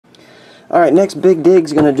Alright, next Big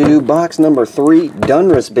Dig's going to do box number 3,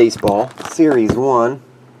 Donruss Baseball, Series 1.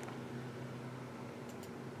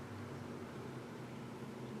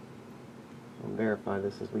 I'll verify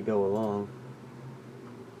this as we go along.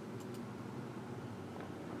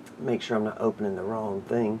 Make sure I'm not opening the wrong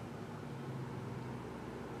thing.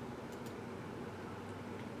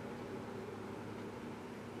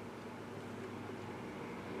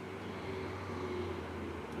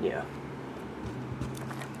 Yeah.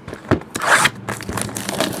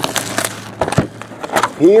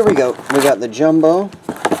 Here we go. We got the jumbo.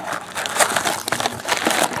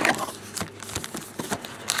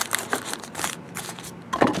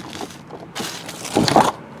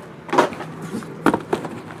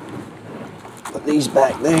 Put these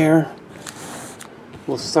back there.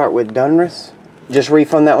 We'll start with Donruss. Just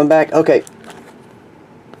refund that one back. Okay.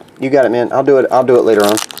 You got it, man. I'll do it later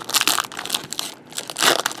on.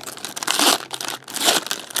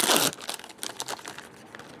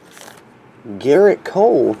 Garrett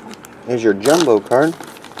Cole is your jumbo card.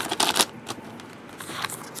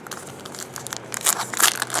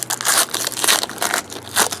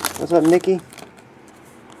 What's up, Nikki?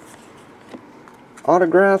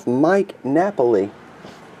 Autograph Mike Napoli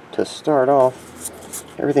to start off.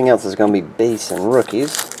 Everything else is going to be base and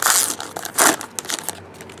rookies.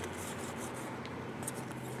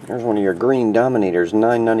 There's one of your green dominators,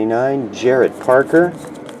 $9.99. Jarrett Parker.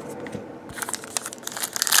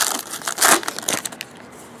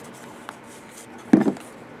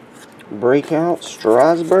 Breakout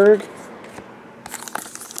Strasburg.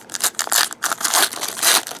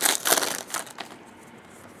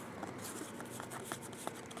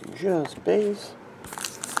 Just base.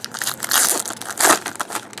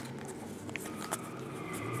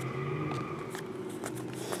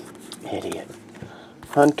 Idiot.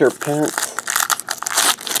 Hunter Pence.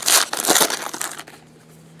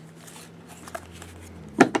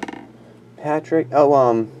 Patrick.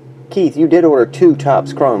 Oh, Keith, you did order 2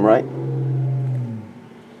 Topps Chrome, right?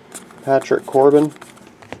 Patrick Corbin.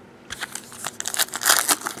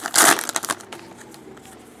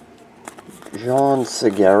 John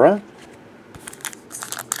Segura.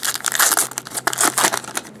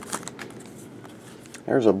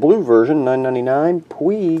 There's a blue version, $9.99.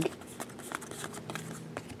 Puig.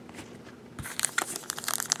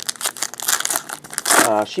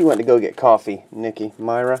 She went to go get coffee, Nikki.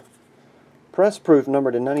 Myra. Press proof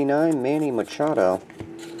number /99, Manny Machado.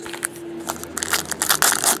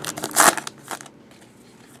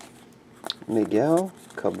 Miguel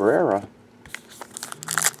Cabrera.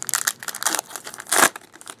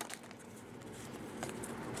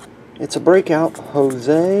 It's a breakout,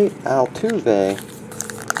 Jose Altuve.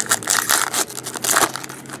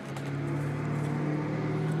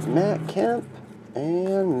 Matt Kemp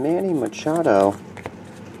and Manny Machado.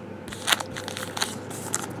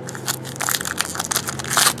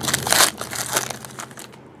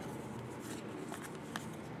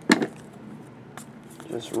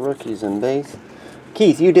 Just rookies and base.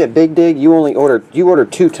 Keith, you did Big Dig. You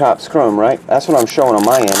ordered 2 Topps Chrome, right? That's what I'm showing on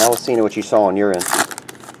my end. I was seeing what you saw on your end.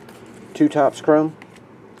 2 Topps Chrome.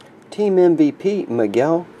 Team MVP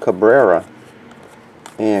Miguel Cabrera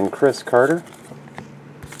and Chris Carter.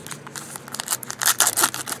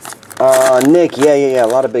 Nick, yeah. A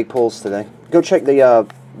lot of big pulls today. Go check the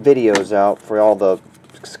videos out for all the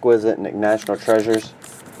exquisite and national treasures.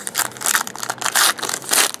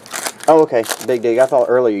 Oh, okay. Big Dig. I thought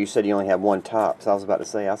earlier you said you only had 1 Topps. I was about to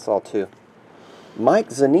say I saw 2. Mike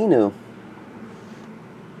Zunino.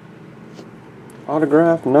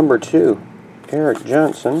 Autograph number 2. Eric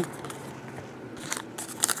Johnson.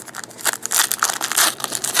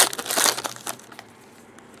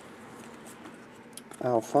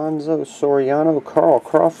 Alfonso Soriano. Carl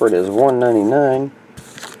Crawford is $1.99.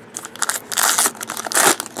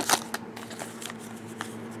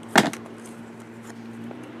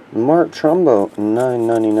 Mark Trumbo,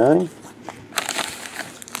 $9.99.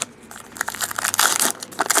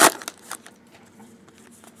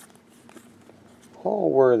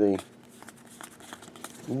 Paul Worthy.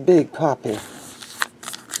 Big Poppy.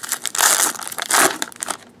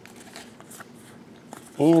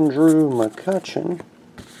 Andrew McCutchen.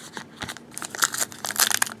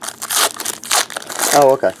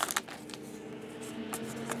 Oh, okay.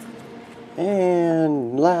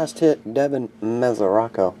 And last hit, Devin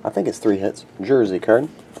Mesoraco. I think it's 3 hits. Jersey card.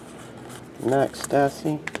 Max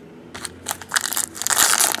Stassi.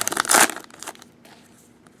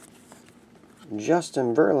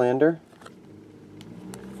 Justin Verlander.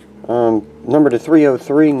 Number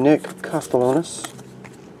 /303, Nick Castellanos.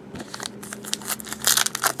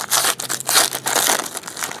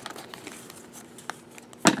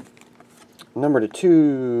 Number to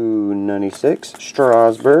 296,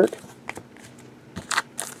 Strasburg.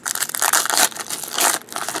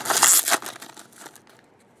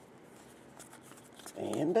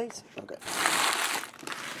 And base. Okay.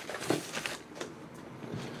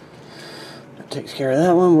 That takes care of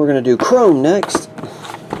that one. We're going to do Chrome next.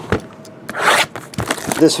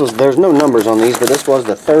 There's no numbers on these, but this was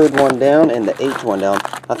the 3rd one down and the 8th one down.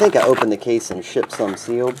 I think I opened the case and shipped some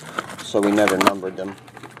sealed, so we never numbered them.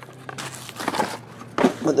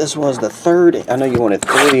 But this was the 3rd. I know you wanted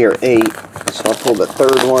 3 or 8, so I pulled the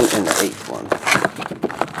 3rd one and the 8th one.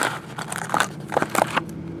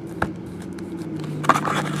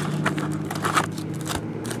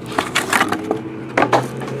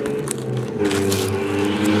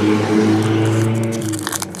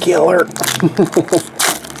 Killer!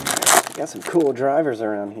 Got some cool drivers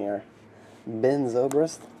around here. Ben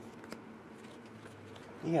Zobrist.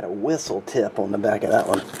 You got a whistle tip on the back of that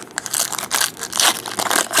one.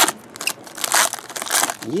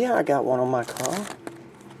 Yeah, I got one on my car.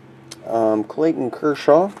 Clayton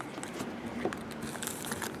Kershaw.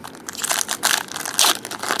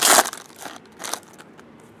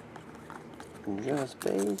 Just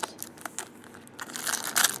base.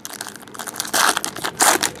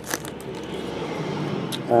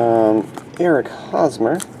 Eric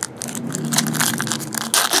Hosmer.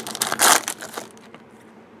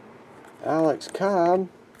 Alex Cobb.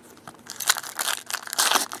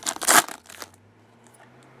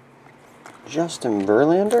 Justin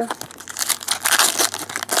Verlander.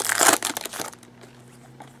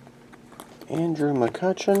 Andrew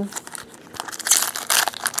McCutchen.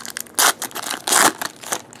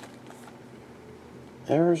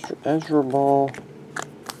 Ezra Ball.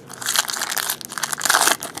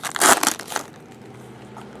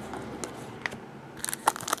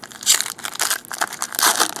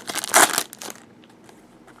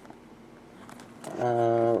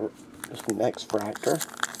 This next fractor.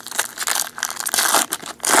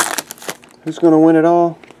 Who's going to win it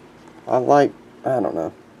all? I don't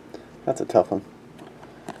know. That's a tough one.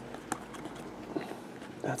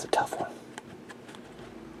 That's a tough one.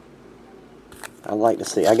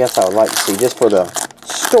 I guess I would like to see, just for the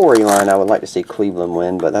storyline, I would like to see Cleveland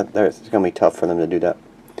win, but it's going to be tough for them to do that.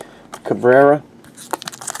 Cabrera.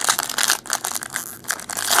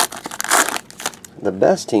 The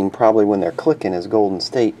best team probably when they're clicking is Golden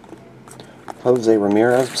State. Jose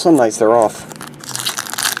Ramirez. Some nights they're off.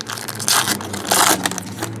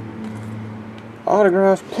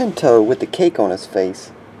 Autograph Pinto with the cake on his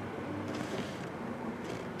face.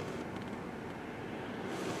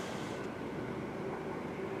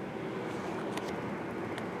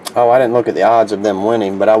 Oh, I didn't look at the odds of them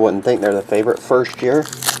winning, but I wouldn't think they're the favorite first year.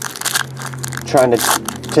 Trying to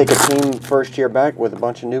take a team first year back with a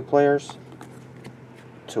bunch of new players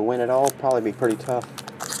to win it all probably be pretty tough.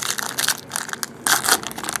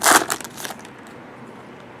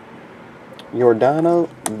 Yordano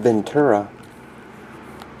Ventura.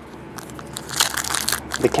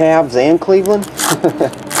 The Cavs and Cleveland?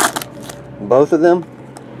 Both of them?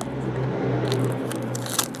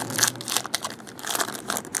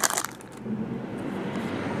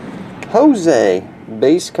 Jose,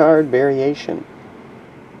 base card variation.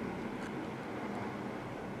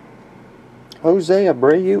 Jose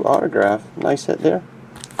Abreu autograph. Nice hit there.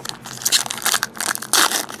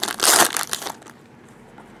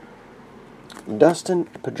 Dustin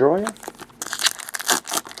Pedroia.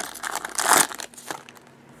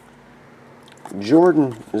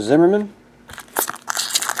 Jordan Zimmerman.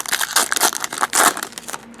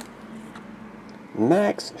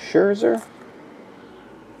 Max Scherzer.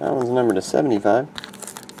 That one's numbered to 75.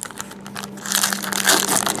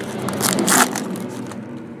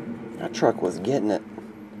 That truck was getting it.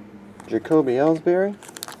 Jacoby Ellsbury.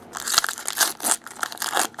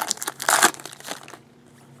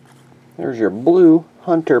 There's your blue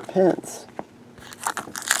Hunter Pence.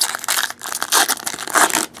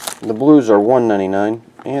 The blues are $1.99.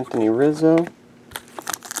 Anthony Rizzo.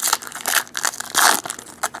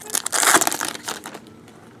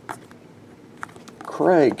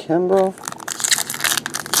 Craig Kimbrell.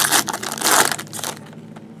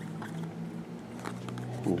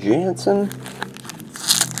 Jansen.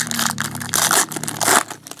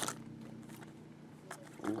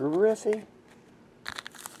 Griffey.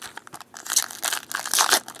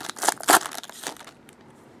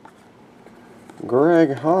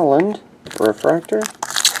 Greg Holland, refractor.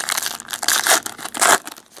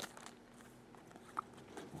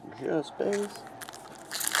 Just base.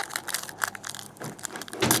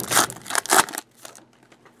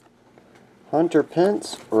 Hunter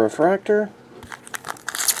Pence, refractor.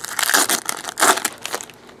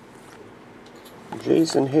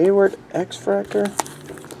 Jason Hayward, X-Fractor.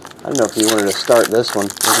 I don't know if you wanted to start this one.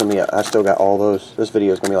 I still got all those. This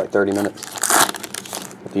video is going to be like 30 minutes.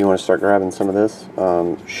 If you want to start grabbing some of this.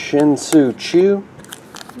 Shin-Soo Choo.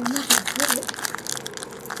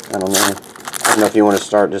 I don't know. I don't know if you want to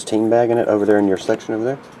start just team bagging it over there in your section over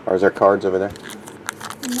there. Or is there cards over there?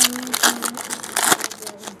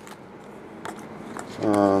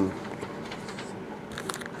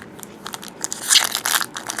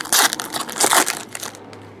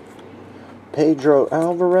 Pedro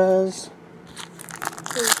Alvarez.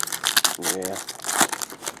 Yeah.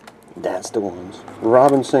 That's the ones.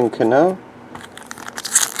 Robinson Cano.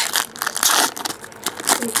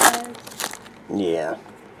 Yeah.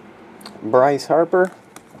 Bryce Harper.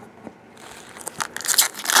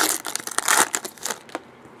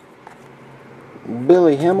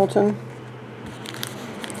 Billy Hamilton.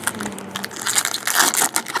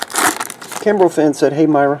 Kimbrel Finn said, hey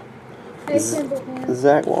Myra. Hey, Kimbrel.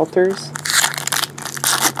 Zach Walters.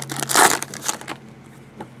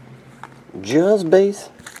 Just base.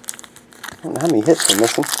 I don't know how many hits from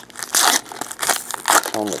this one.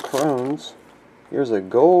 On the Crohn's. Here's a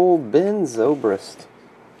gold Ben Zobrist.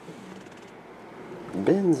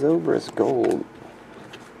 Ben Zobrist gold.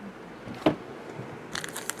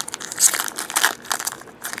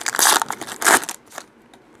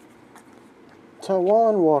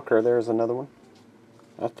 Tawan Walker, there's another one.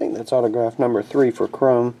 I think that's autograph number 3 for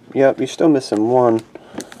Chrome. Yep, you're still missing one.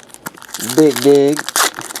 Big Dig.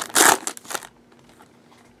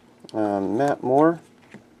 Matt Moore,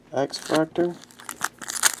 X-Fractor.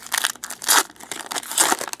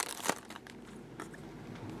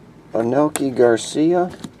 Anelki Garcia.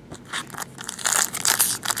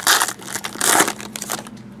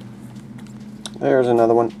 There's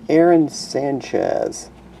another one. Aaron Sanchez.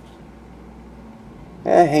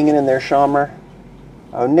 Hanging in there, Shammer.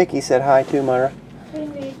 Oh, Nikki said hi too, Myra. Hey,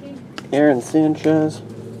 Nikki. Aaron Sanchez.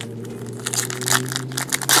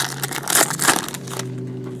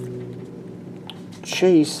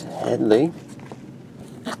 Chase Headley.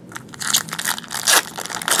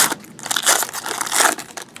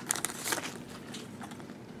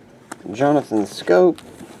 Jonathan Scope.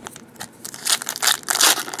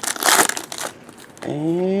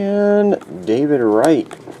 And David Wright.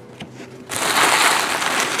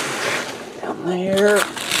 Down there.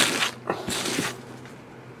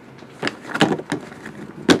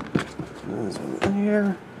 There's one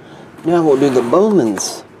there. Now we'll do the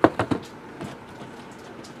Bowmans.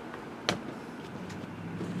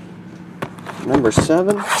 Number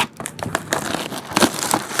 7.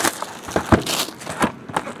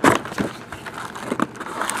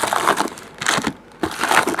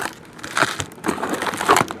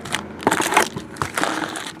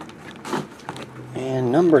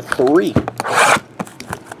 And number 3.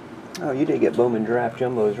 Oh, you did get Bowman Draft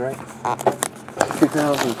Jumbos, right?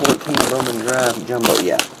 2014 Bowman Draft Jumbo,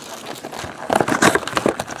 yeah.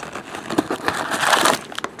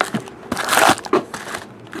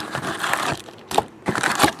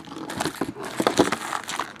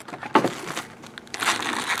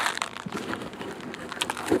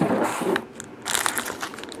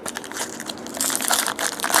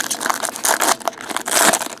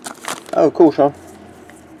 Oh, cool, Sean.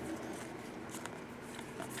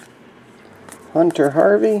 Hunter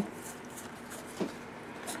Harvey.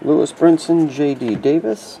 Lewis Brinson, J.D.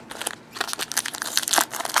 Davis.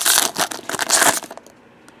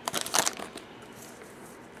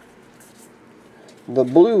 The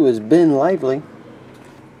blue is Ben Lively.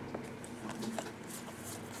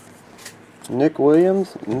 Nick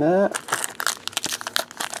Williams, Matt.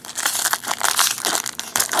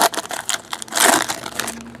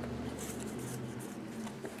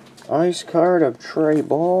 Ice card of Trey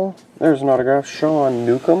Ball. There's an autograph. Sean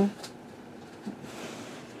Newcomb.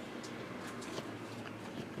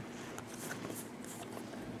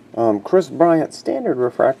 Chris Bryant standard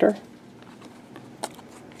refractor.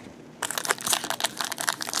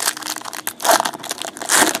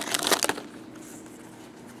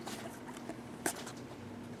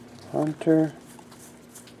 Hunter.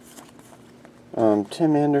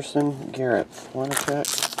 Tim Anderson, Garrett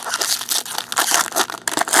Flanacheck.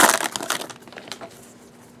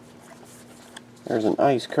 There's an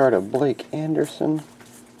ice card of Blake Anderson,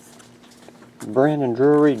 Brandon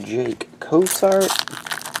Drury, Jake Cosart,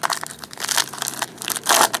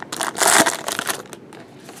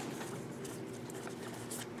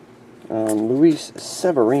 Luis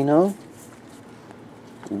Severino,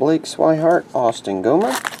 Blake Swihart, Austin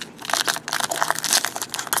Gomer.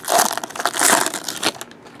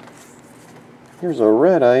 Here's a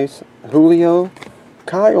red ice, Julio,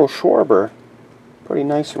 Kyle Schwarber. Pretty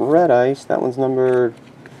nice red ice. That one's numbered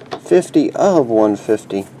 50 of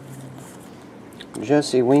 150.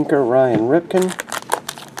 Jesse Winker, Ryan Ripken.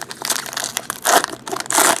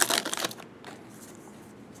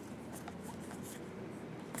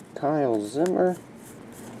 Kyle Zimmer.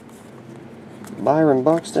 Byron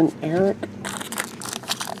Buxton, Eric.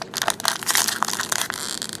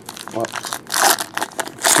 What?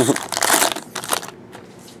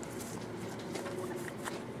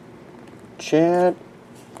 Chad.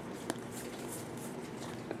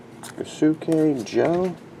 Suke,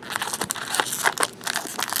 Joe.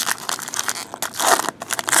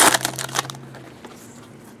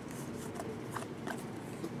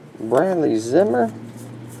 Bradley Zimmer.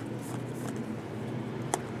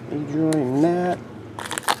 Adrian Matt.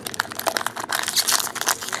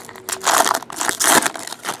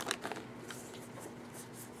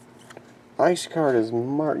 Ice card is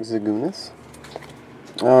Mark Zagunis.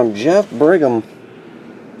 Jeff Brigham.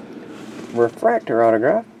 Refractor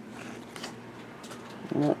autograph.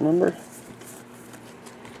 Not number.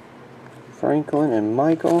 Franklin and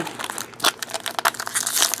Michael.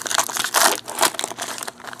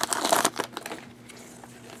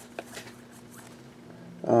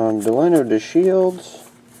 Delano DeShields.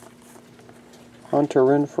 Hunter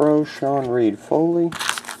Renfro, Sean Reed Foley.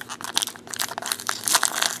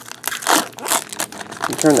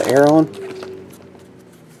 You turn the air on.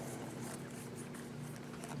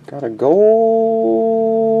 Got a gold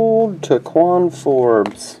to Quan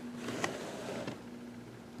Forbes.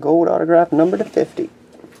 Gold autograph number to 50.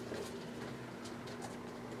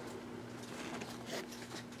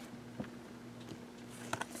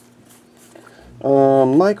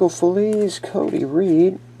 Michael Feliz, Cody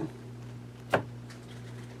Reed.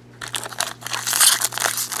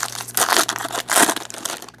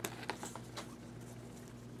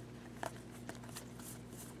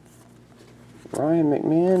 Ryan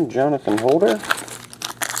McMahon, Jonathan Holder.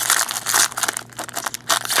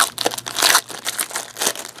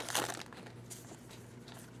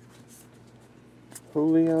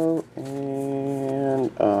 Julio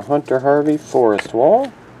and Hunter Harvey, Forrest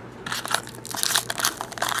Wall.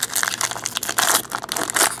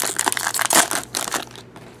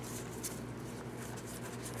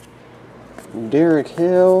 Derek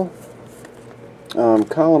Hill,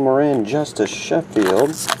 Colin Moran, Justice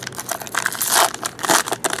Sheffield.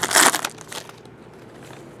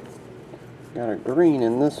 Got a green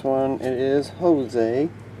in this one. It is Jose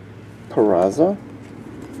Peraza.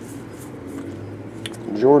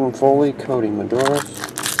 Jordan Foley, Cody Maduras.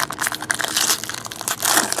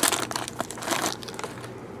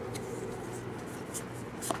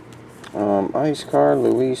 Ice card,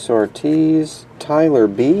 Luis Ortiz. Tyler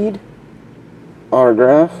Beede.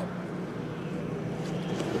 Autograph.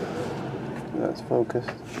 That's focused.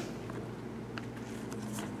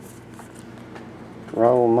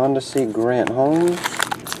 Raul Mondesi, Grant Holmes.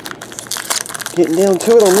 Getting down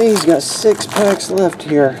to it on these. Got 6 packs left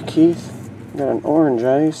here, Keith. Got an orange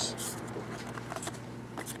ice.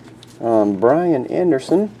 Brian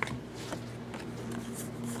Anderson.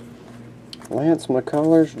 Lance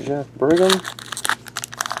McCullers, Jeff Brigham.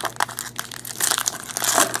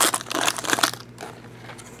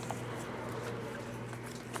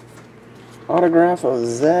 Autograph of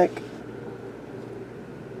Zach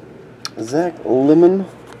Lemond.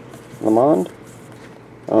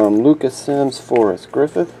 Lucas Sims, Forrest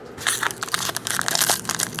Griffith.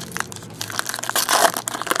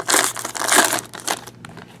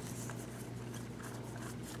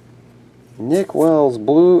 Nick Wells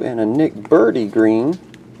blue and a Nick Birdie green.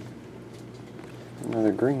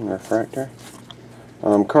 Another green refractor.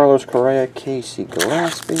 Carlos Correa, Casey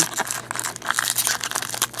Gillespie.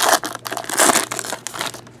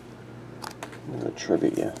 Another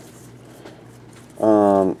trivia.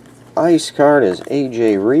 Ice card is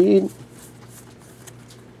AJ Reed.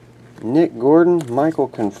 Nick Gordon, Michael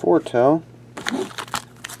Conforto.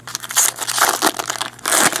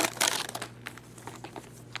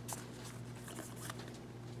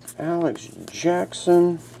 Alex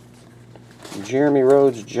Jackson, Jeremy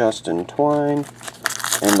Rhodes, Justin Twine,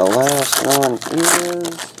 and the last one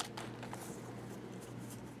is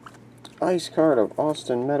ice card of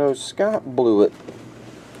Austin Meadows, Scott Blewett.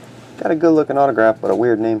 Got a good looking autograph, but a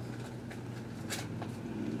weird name.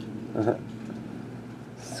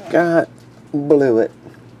 Scott Blewett.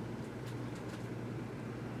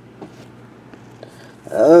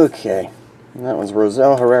 Okay, and that was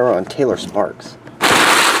Rosell Herrera and Taylor Sparks.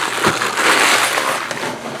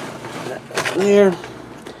 There.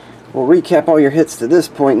 We'll recap all your hits to this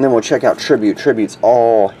point, and then we'll check out Tribute. Tribute's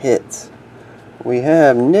all hits. We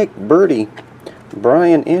have Nick Birdie,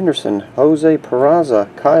 Brian Anderson, Jose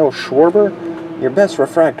Peraza, Kyle Schwarber, your best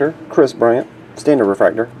refractor, Chris Bryant, standard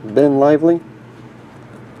refractor, Ben Lively,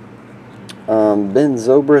 Ben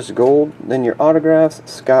Zobrist Gold, then your autographs,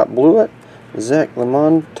 Scott Blewett, Zach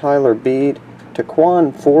Lemon, Tyler Beede,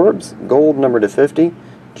 Taquan Forbes, gold number /50,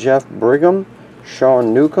 Jeff Brigham,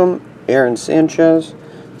 Sean Newcomb, Aaron Sanchez,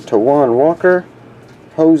 Tawan Walker,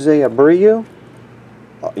 Jose Abreu,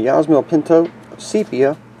 Yasmil Pinto,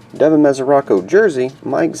 Sepia, Devin Mesoraco jersey,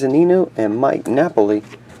 Mike Zunino, and Mike Napoli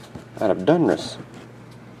out of Donruss.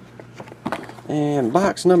 And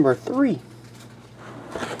box number 3,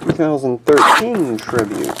 2013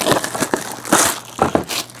 Tribute.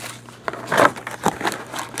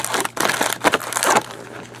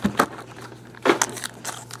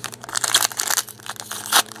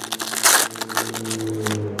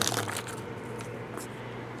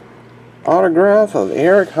 Autograph of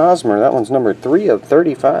Eric Hosmer. That one's number 3 of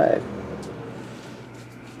 35.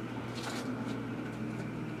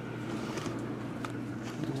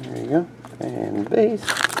 There you go. And base.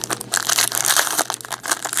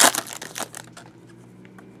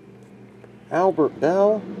 Albert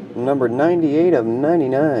Bell, number 98 of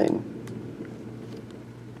 99.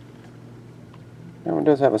 That one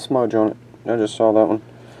does have a smudge on it. I just saw that one.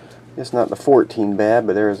 It's not the 14 bad,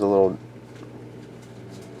 but there is a little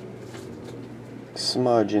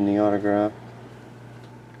smudge in the autograph.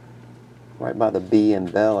 Right by the B in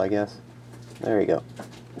Bell, I guess. There you go.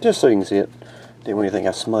 Just so you can see it. Didn't want you to think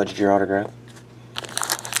I smudged your autograph.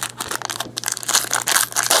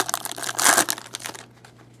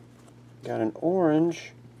 Got an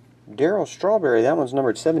orange Darryl Strawberry. That one's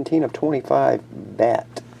numbered 17 of 25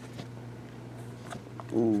 bat.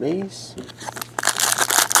 Base.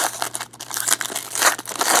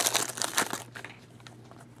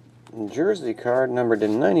 Jersey card numbered to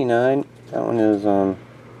 99. That one is oh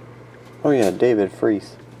yeah, David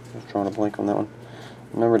Freese. I was drawing a blank on that one.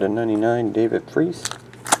 Numbered to 99, David Freese.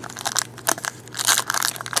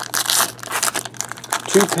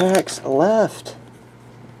 2 packs left.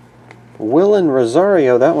 Willen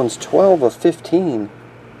Rosario. That one's 12 of 15.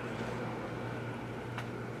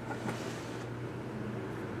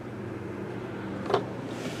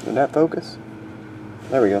 Did that focus?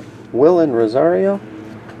 There we go. Willen Rosario.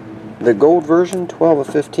 The gold version, 12 of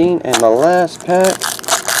 15, and the last pack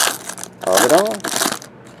of it all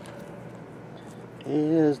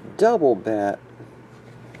is double bat.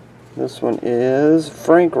 This one is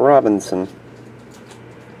Frank Robinson.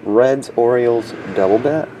 Reds, Orioles, double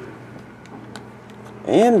bat.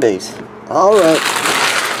 And base. Alright.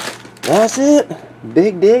 That's it.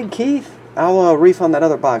 Big dig, Keith. I'll refund that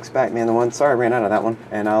other box back, man. The one, sorry I ran out of that one.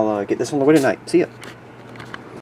 And I'll get this on the way tonight. See ya.